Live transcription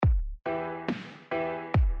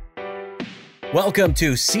Welcome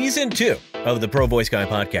to Season 2 of the Pro Voice Guy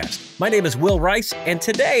podcast. My name is Will Rice, and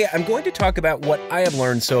today I'm going to talk about what I have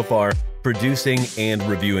learned so far producing and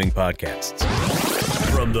reviewing podcasts.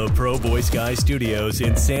 From the Pro Voice Guy studios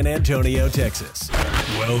in San Antonio, Texas,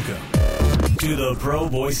 welcome to the Pro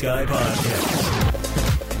Voice Guy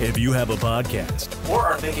podcast. If you have a podcast or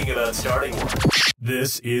are thinking about starting one,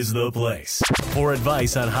 this is the place. For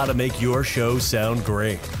advice on how to make your show sound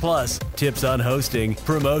great, plus tips on hosting,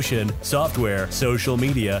 promotion, software, social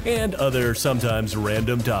media, and other sometimes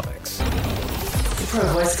random topics. The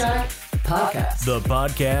Pro Voice Guy podcast. The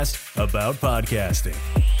podcast about podcasting.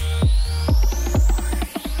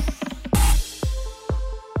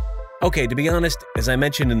 Okay, to be honest, as I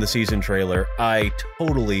mentioned in the season trailer, I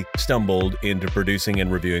totally stumbled into producing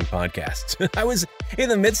and reviewing podcasts. I was in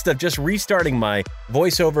the midst of just restarting my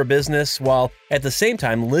voiceover business while at the same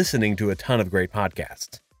time listening to a ton of great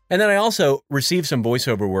podcasts. And then I also received some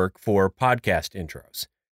voiceover work for podcast intros.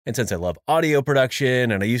 And since I love audio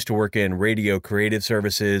production and I used to work in radio creative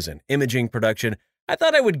services and imaging production, I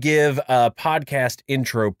thought I would give a podcast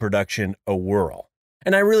intro production a whirl.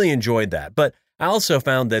 And I really enjoyed that. But I also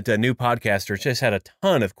found that new podcasters just had a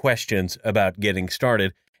ton of questions about getting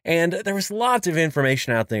started, and there was lots of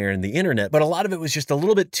information out there in the internet, but a lot of it was just a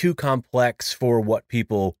little bit too complex for what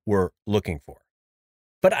people were looking for.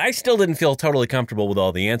 But I still didn't feel totally comfortable with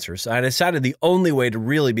all the answers. I decided the only way to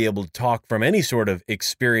really be able to talk from any sort of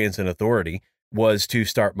experience and authority was to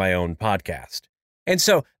start my own podcast. And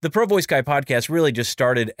so the Pro Voice Guy podcast really just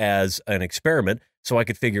started as an experiment so I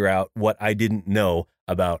could figure out what I didn't know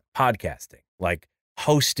about podcasting, like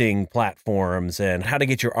hosting platforms and how to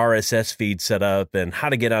get your RSS feed set up and how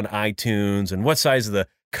to get on iTunes and what size of the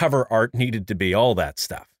cover art needed to be, all that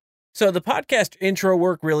stuff. So the podcast intro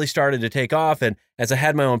work really started to take off, and as I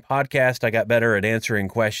had my own podcast, I got better at answering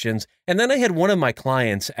questions. And then I had one of my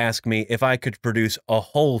clients ask me if I could produce a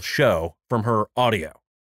whole show from her audio.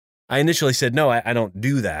 I initially said, no, I don't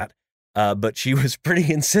do that, but she was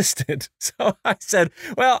pretty insistent. So I said,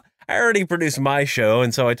 well, I already produced my show,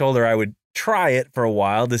 and so I told her I would try it for a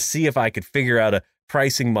while to see if I could figure out a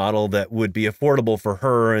pricing model that would be affordable for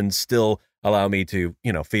her and still allow me to,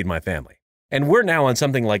 feed my family. And we're now on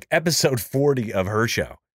something like episode 40 of her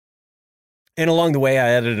show. And along the way, I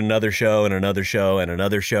added another show and another show and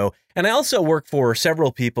another show. And I also work for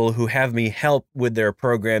several people who have me help with their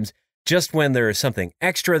programs just when there is something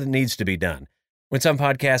extra that needs to be done. When some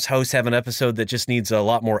podcast hosts have an episode that just needs a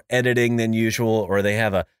lot more editing than usual, or they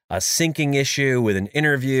have a syncing issue with an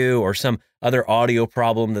interview or some other audio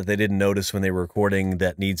problem that they didn't notice when they were recording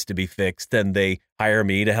that needs to be fixed, then they hire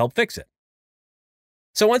me to help fix it.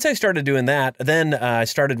 So once I started doing that, then I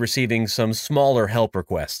started receiving some smaller help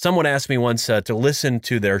requests. Someone asked me once to listen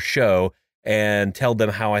to their show and tell them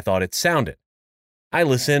how I thought it sounded. I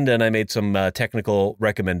listened and I made some technical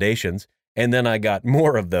recommendations, and then I got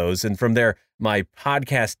more of those. And from there, my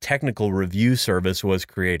podcast technical review service was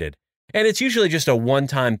created. And it's usually just a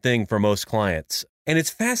one-time thing for most clients. And it's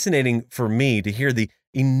fascinating for me to hear the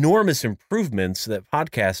enormous improvements that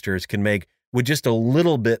podcasters can make with just a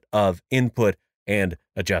little bit of input and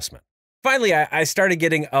adjustment. Finally, I started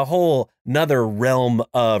getting a whole nother realm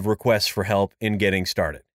of requests for help in getting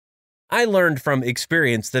started. I learned from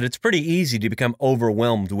experience that it's pretty easy to become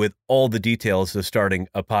overwhelmed with all the details of starting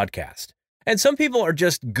a podcast. And some people are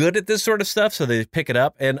just good at this sort of stuff, so they pick it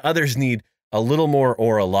up, and others need a little more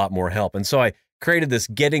or a lot more help. And so I created this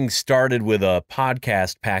getting started with a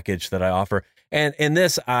podcast package that I offer. And in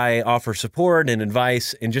this, I offer support and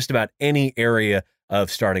advice in just about any area of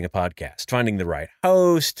starting a podcast, finding the right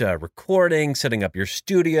host, recording, setting up your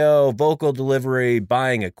studio, vocal delivery,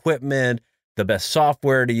 buying equipment, the best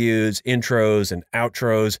software to use, intros and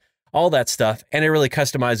outros, all that stuff. And I really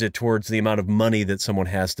customize it towards the amount of money that someone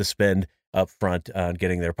has to spend up front on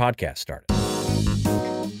getting their podcast started.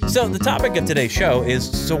 So the topic of today's show is,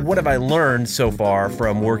 so what have I learned so far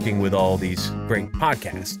from working with all these great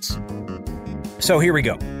podcasts? So here we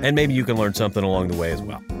go. And maybe you can learn something along the way as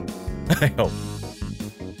well. I hope.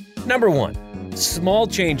 Number 1, small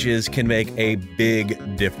changes can make a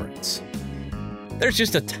big difference. There's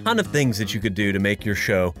just a ton of things that you could do to make your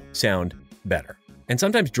show sound better, and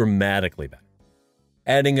sometimes dramatically better.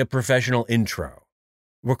 Adding a professional intro,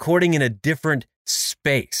 recording in a different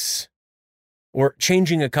space, or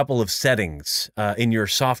changing a couple of settings in your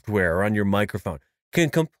software or on your microphone can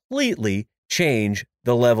completely change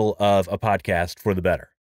the level of a podcast for the better.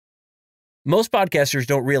 Most podcasters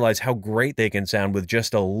don't realize how great they can sound with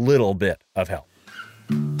just a little bit of help.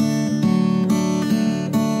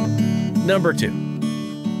 Number 2,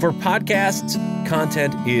 for podcasts,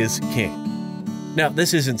 content is king. Now,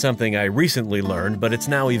 this isn't something I recently learned, but it's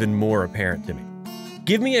now even more apparent to me.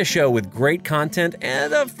 Give me a show with great content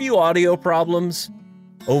and a few audio problems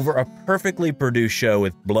over a perfectly produced show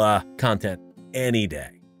with blah content any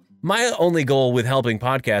day. My only goal with helping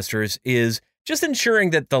podcasters is just ensuring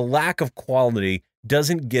that the lack of quality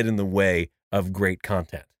doesn't get in the way of great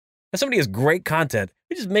content. If somebody has great content,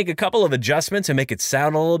 we just make a couple of adjustments and make it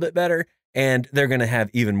sound a little bit better, and they're going to have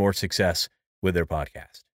even more success with their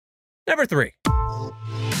podcast. Number 3.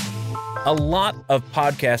 A lot of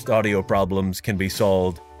podcast audio problems can be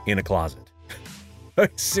solved in a closet.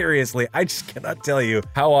 Seriously, I just cannot tell you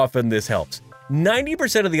how often this helps.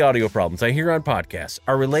 90% of the audio problems I hear on podcasts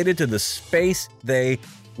are related to the space they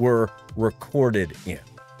were recorded in.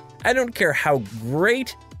 I don't care how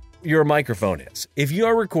great your microphone is. If you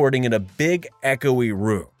are recording in a big echoey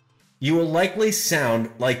room, you will likely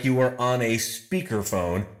sound like you are on a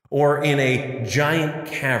speakerphone or in a giant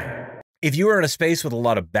cavern. If you are in a space with a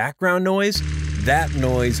lot of background noise, that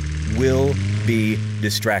noise will be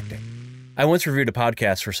distracting. I once reviewed a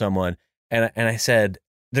podcast for someone, and I said,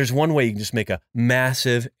 there's one way you can just make a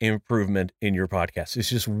massive improvement in your podcast.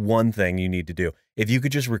 It's just one thing you need to do. If you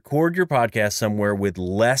could just record your podcast somewhere with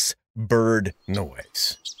less bird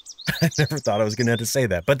noise. I never thought I was going to have to say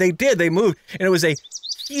that, but they did. They moved, and it was a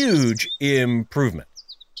huge improvement.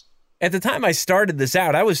 At the time I started this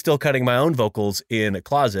out, I was still cutting my own vocals in a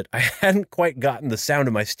closet. I hadn't quite gotten the sound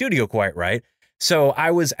of my studio quite right. So I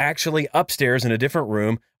was actually upstairs in a different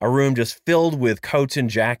room, a room just filled with coats and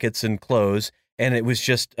jackets and clothes, and it was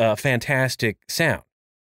just a fantastic sound.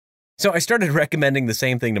 So I started recommending the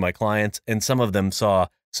same thing to my clients, and some of them saw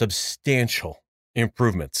substantial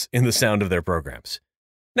improvements in the sound of their programs.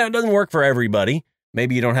 Now, it doesn't work for everybody.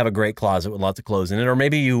 Maybe you don't have a great closet with lots of clothes in it, or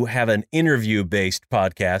maybe you have an interview-based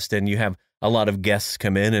podcast and you have a lot of guests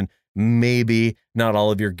come in, and maybe not all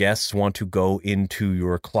of your guests want to go into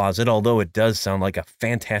your closet, although it does sound like a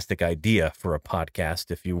fantastic idea for a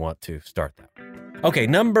podcast if you want to start that. Okay,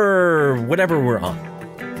 number whatever we're on.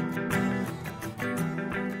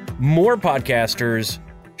 More podcasters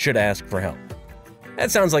should ask for help. That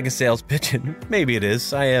sounds like a sales pitch, and maybe it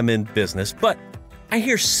is. I am in business, but I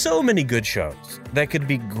hear so many good shows that could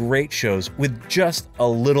be great shows with just a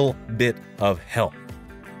little bit of help.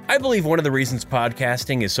 I believe one of the reasons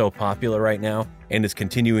podcasting is so popular right now and is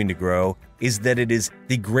continuing to grow is that it is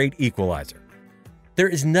the great equalizer. There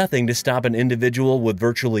is nothing to stop an individual with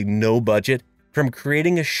virtually no budget from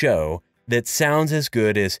creating a show that sounds as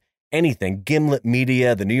good as anything Gimlet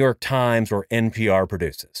Media, the New York Times, or NPR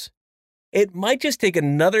produces. It might just take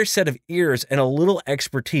another set of ears and a little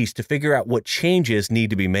expertise to figure out what changes need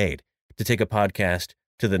to be made to take a podcast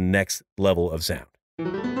to the next level of sound.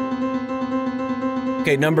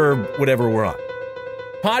 Okay, number whatever we're on.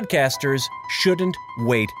 Podcasters shouldn't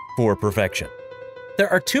wait for perfection. There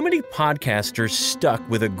are too many podcasters stuck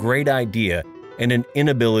with a great idea and an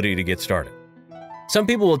inability to get started. Some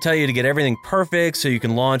people will tell you to get everything perfect so you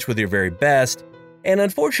can launch with your very best, and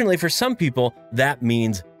unfortunately for some people, that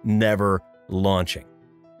means never launching.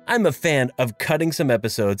 I'm a fan of cutting some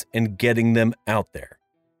episodes and getting them out there.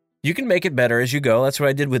 You can make it better as you go. That's what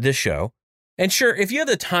I did with this show. And sure, if you have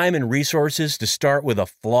the time and resources to start with a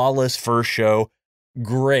flawless first show,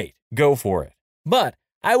 great, go for it. But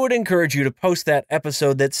I would encourage you to post that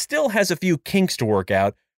episode that still has a few kinks to work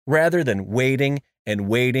out rather than waiting and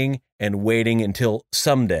waiting and waiting until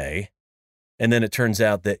someday. And then it turns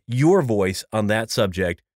out that your voice on that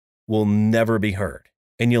subject will never be heard,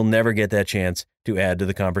 and you'll never get that chance to add to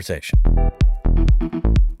the conversation.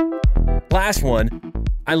 Last one,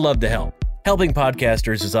 I love to help. Helping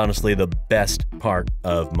podcasters is honestly the best part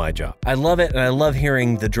of my job. I love it, and I love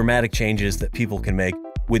hearing the dramatic changes that people can make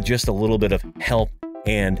with just a little bit of help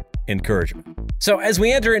and encouragement. So as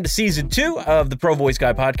we enter into season 2 of the Pro Voice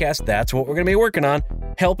Guy podcast, that's what we're going to be working on,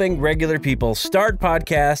 helping regular people start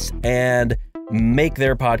podcasts and make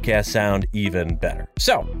their podcast sound even better.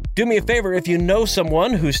 So do me a favor, if you know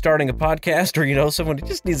someone who's starting a podcast, or you know someone who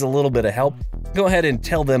just needs a little bit of help, go ahead and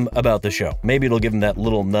tell them about the show. Maybe it'll give them that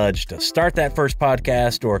little nudge to start that first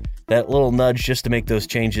podcast, or that little nudge just to make those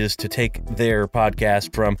changes to take their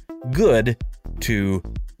podcast from good to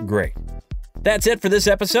great. That's it for this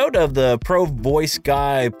episode of the Pro Voice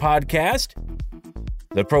Guy podcast.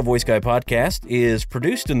 The Pro Voice Guy podcast is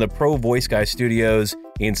produced in the Pro Voice Guy studios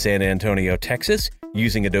in San Antonio, Texas,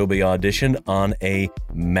 using Adobe Audition on a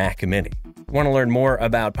Mac Mini. Want to learn more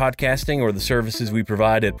about podcasting or the services we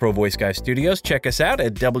provide at Pro Voice Guy Studios? Check us out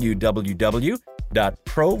at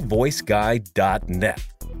www.provoiceguy.net.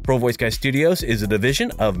 Pro Voice Guy Studios is a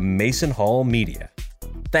division of Mason Hall Media.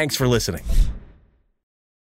 Thanks for listening.